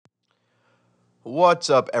What's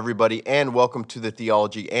up, everybody, and welcome to the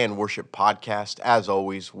Theology and Worship Podcast. As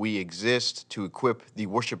always, we exist to equip the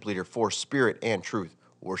worship leader for spirit and truth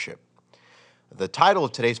worship. The title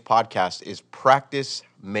of today's podcast is Practice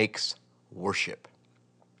Makes Worship.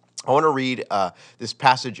 I want to read this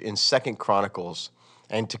passage in 2 Chronicles,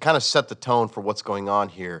 and to kind of set the tone for what's going on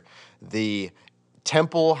here, the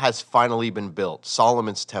temple has finally been built,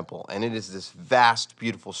 Solomon's temple, and it is this vast,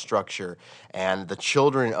 beautiful structure, and the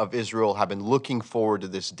children of Israel have been looking forward to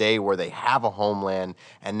this day where they have a homeland,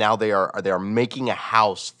 and now they are making a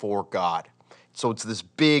house for God. So it's this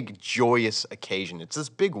big, joyous occasion. It's this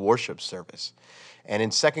big worship service. And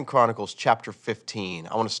in 2 Chronicles chapter 15,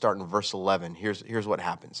 I want to start in verse 11. Here's what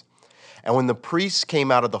happens. And when the priests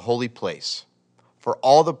came out of the holy place, for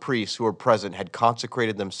all the priests who were present had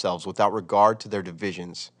consecrated themselves without regard to their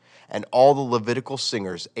divisions, and all the Levitical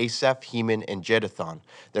singers, Asaph, Heman, and Jeduthun,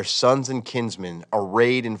 their sons and kinsmen,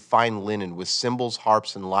 arrayed in fine linen with cymbals,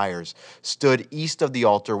 harps, and lyres, stood east of the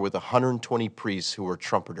altar with 120 priests who were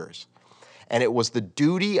trumpeters. And it was the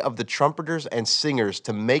duty of the trumpeters and singers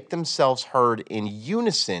to make themselves heard in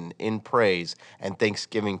unison in praise and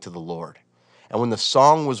thanksgiving to the Lord. And when the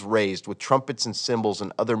song was raised with trumpets and cymbals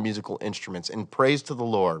and other musical instruments in praise to the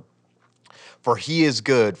Lord, for he is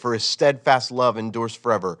good, for his steadfast love endures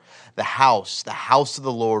forever, the house of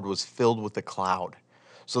the Lord was filled with a cloud,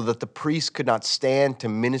 so that the priests could not stand to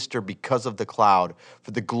minister because of the cloud,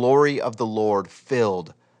 for the glory of the Lord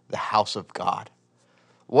filled the house of God.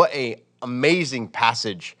 What an amazing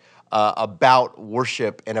passage about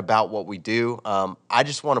worship and about what we do. I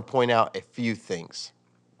just want to point out a few things.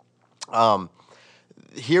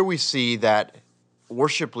 Here we see that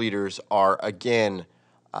worship leaders are, again,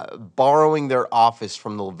 borrowing their office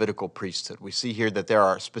from the Levitical priesthood. We see here that there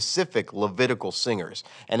are specific Levitical singers.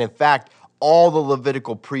 And in fact, all the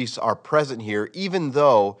Levitical priests are present here, even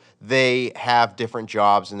though they have different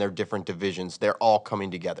jobs and their different divisions. They're all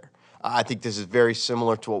coming together. I think this is very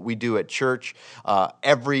similar to what we do at church.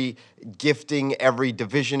 Every gifting, every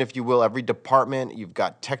division, if you will, every department, you've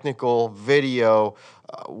got technical, video,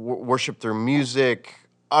 worship through music,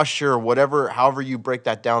 usher, whatever, however you break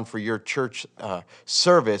that down for your church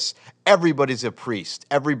service, everybody's a priest.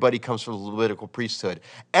 Everybody comes from the Levitical priesthood.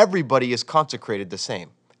 Everybody is consecrated the same.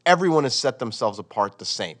 Everyone has set themselves apart the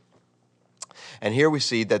same. And here we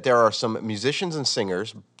see that there are some musicians and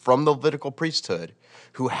singers from the Levitical priesthood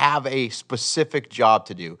who have a specific job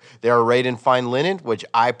to do. They're arrayed in fine linen, which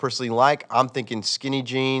I personally like. I'm thinking skinny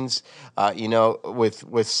jeans,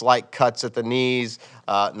 with slight cuts at the knees,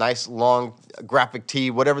 nice long graphic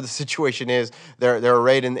tee, whatever the situation is. They're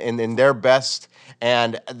arrayed in their best,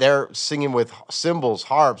 and they're singing with cymbals,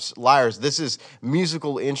 harps, lyres. This is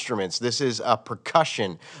musical instruments. This is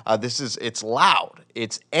percussion. It's loud.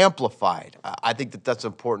 It's amplified. I think that's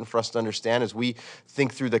important for us to understand as we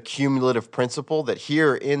think through the cumulative principle that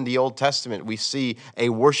here in the Old Testament we see a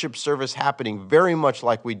worship service happening very much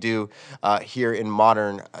like we do here in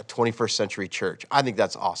modern 21st century church. I think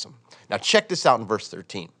that's awesome. Now check this out in verse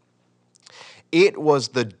 13. It was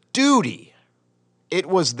the duty, it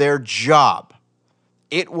was their job,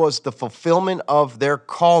 it was the fulfillment of their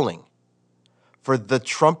calling for the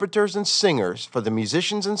trumpeters and singers, for the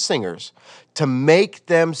musicians and singers, to make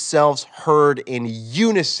themselves heard in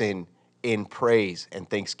unison in praise and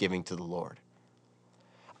thanksgiving to the Lord.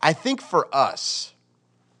 I think for us,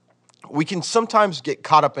 we can sometimes get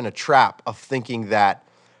caught up in a trap of thinking that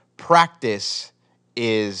practice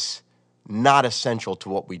is not essential to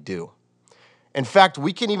what we do. In fact,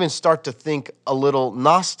 we can even start to think a little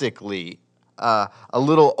Gnostically, a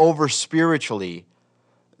little over-spiritually,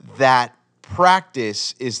 that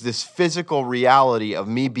practice is this physical reality of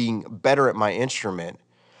me being better at my instrument,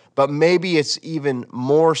 but maybe it's even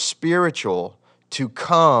more spiritual to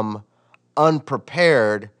come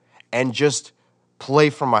unprepared and just play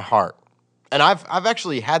from my heart. And I've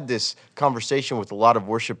actually had this conversation with a lot of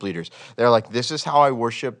worship leaders. They're like, this is how I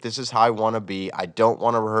worship. This is how I want to be. I don't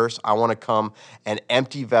want to rehearse. I want to come an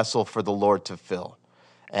empty vessel for the Lord to fill.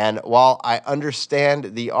 And while I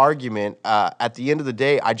understand the argument, at the end of the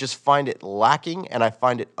day, I just find it lacking and I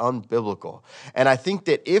find it unbiblical. And I think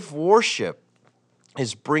that if worship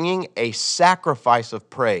is bringing a sacrifice of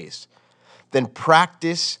praise, then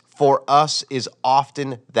practice for us is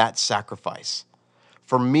often that sacrifice.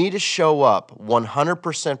 For me to show up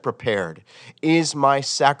 100% prepared is my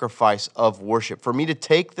sacrifice of worship. For me to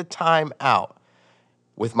take the time out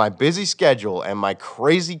with my busy schedule and my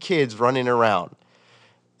crazy kids running around,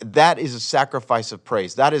 that is a sacrifice of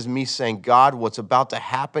praise. That is me saying, God, what's about to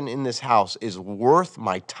happen in this house is worth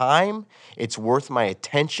my time. It's worth my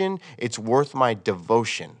attention. It's worth my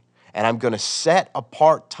devotion. And I'm going to set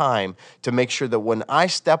apart time to make sure that when I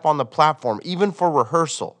step on the platform, even for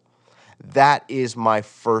rehearsal, that is my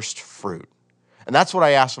first fruit. And that's what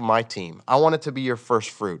I ask of my team. I want it to be your first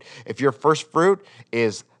fruit. If your first fruit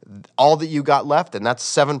is all that you got left, and that's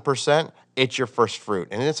 7%, it's your first fruit.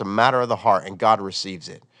 And it's a matter of the heart, and God receives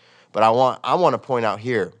it. But I want to point out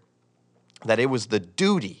here that it was the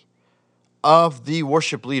duty of the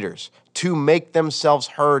worship leaders to make themselves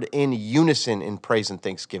heard in unison in praise and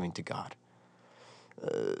thanksgiving to God.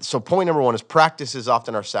 So point number one is practice is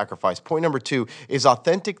often our sacrifice. Point number two is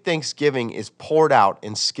authentic thanksgiving is poured out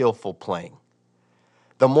in skillful playing.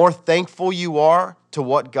 The more thankful you are to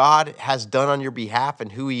what God has done on your behalf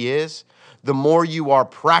and who he is, the more you are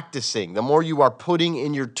practicing, the more you are putting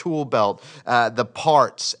in your tool belt the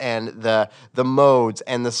parts and the modes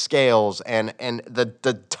and the scales and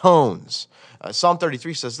the tones. Psalm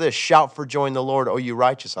 33 says this, shout for joy in the Lord, O you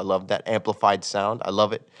righteous. I love that amplified sound. I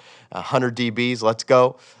love it. 100 dBs, let's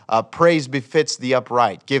go. Praise befits the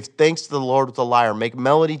upright. Give thanks to the Lord with the lyre. Make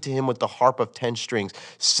melody to him with the harp of 10 strings.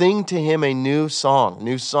 Sing to him a new song.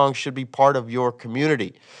 New songs should be part of your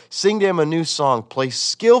community. Sing to him a new song. Play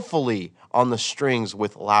skillfully on the strings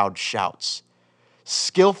with loud shouts.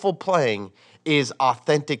 Skillful playing is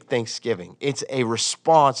authentic thanksgiving. It's a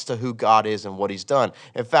response to who God is and what he's done.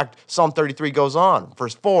 In fact, Psalm 33 goes on,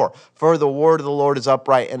 verse 4, for the word of the Lord is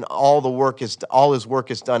upright and all his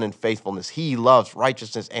work is done in faithfulness. He loves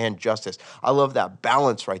righteousness and justice. I love that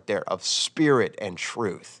balance right there of spirit and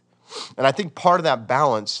truth. And I think part of that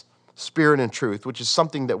balance, spirit and truth, which is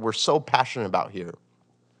something that we're so passionate about here,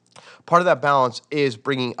 part of that balance is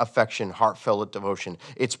bringing affection, heartfelt devotion.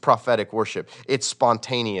 It's prophetic worship. It's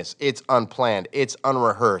spontaneous. It's unplanned. It's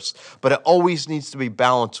unrehearsed. But it always needs to be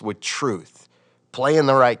balanced with truth. Play in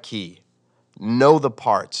the right key. Know the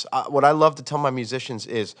parts. What I love to tell my musicians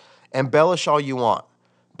is embellish all you want.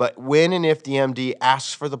 But when and if the MD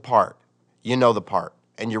asks for the part, you know the part,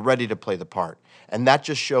 and you're ready to play the part. And that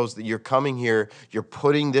just shows that you're coming here, you're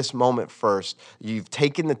putting this moment first, you've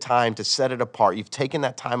taken the time to set it apart, you've taken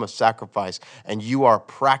that time of sacrifice, and you are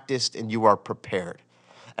practiced and you are prepared.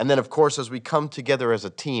 And then, of course, as we come together as a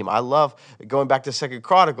team, I love going back to 2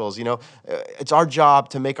 Chronicles, it's our job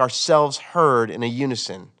to make ourselves heard in a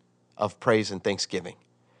unison of praise and thanksgiving.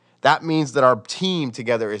 That means that our team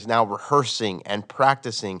together is now rehearsing and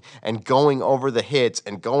practicing and going over the hits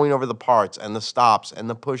and going over the parts and the stops and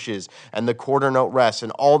the pushes and the quarter note rests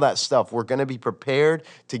and all that stuff. We're going to be prepared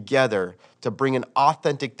together to bring an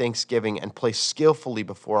authentic thanksgiving and play skillfully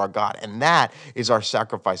before our God. And that is our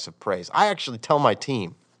sacrifice of praise. I actually tell my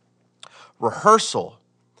team, rehearsal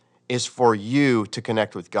is for you to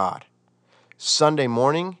connect with God. Sunday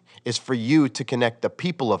morning is for you to connect the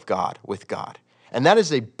people of God with God. And that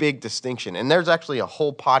is a big distinction. And there's actually a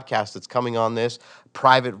whole podcast that's coming on this,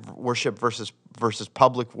 private worship versus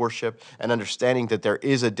public worship, and understanding that there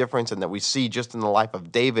is a difference and that we see just in the life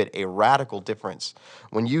of David a radical difference.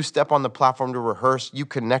 When you step on the platform to rehearse, you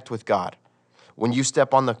connect with God. When you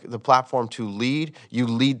step on the platform to lead, you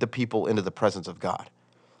lead the people into the presence of God.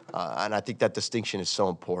 And I think that distinction is so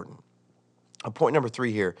important. Point number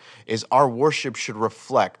 3 here is our worship should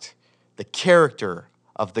reflect the character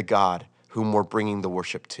of the God whom we're bringing the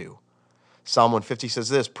worship to. Psalm 150 says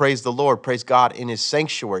this, praise the Lord, praise God in his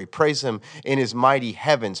sanctuary, praise him in his mighty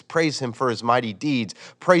heavens, praise him for his mighty deeds,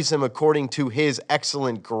 praise him according to his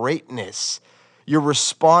excellent greatness. You're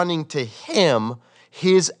responding to him,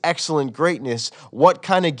 his excellent greatness. What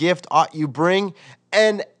kind of gift ought you bring?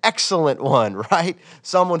 An excellent one, right?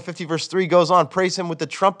 Psalm 150 verse 3 goes on, praise him with the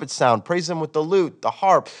trumpet sound, praise him with the lute, the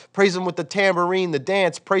harp, praise him with the tambourine, the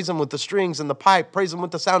dance, praise him with the strings and the pipe, praise him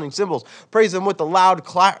with the sounding cymbals, praise him with the loud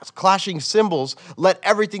clashing cymbals. Let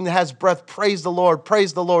everything that has breath praise the Lord,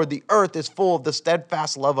 praise the Lord. The earth is full of the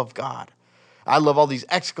steadfast love of God. I love all these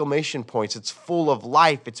exclamation points. It's full of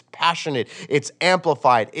life. It's passionate. It's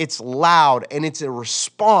amplified. It's loud. And it's a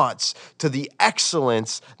response to the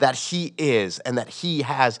excellence that he is and that he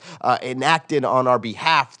has enacted on our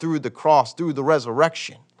behalf through the cross, through the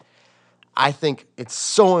resurrection. I think it's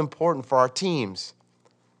so important for our teams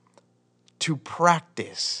to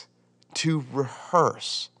practice, to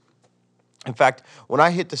rehearse. In fact, when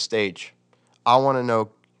I hit the stage, I want to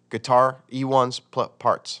know guitar E1's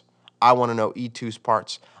parts. I want to know E2's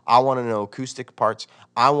parts. I want to know acoustic parts.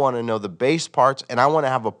 I want to know the bass parts, and I want to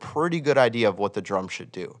have a pretty good idea of what the drum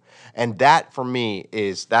should do. And that, for me,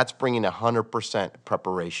 that's bringing 100%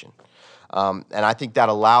 preparation. And I think that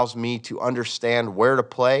allows me to understand where to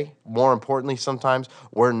play, more importantly sometimes,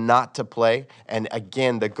 where not to play. And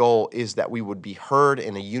again, the goal is that we would be heard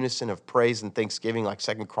in a unison of praise and thanksgiving like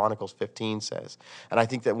 2 Chronicles 15 says. And I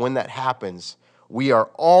think that when that happens, We are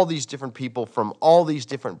all these different people from all these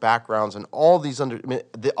different backgrounds and all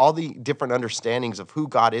all the different understandings of who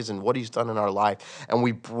God is and what he's done in our life. And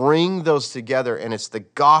we bring those together, and it's the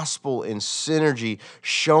gospel in synergy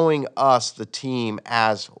showing us the team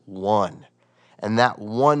as one. And that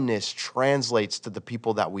oneness translates to the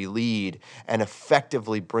people that we lead and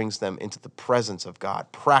effectively brings them into the presence of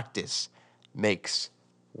God. Practice makes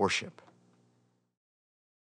worship.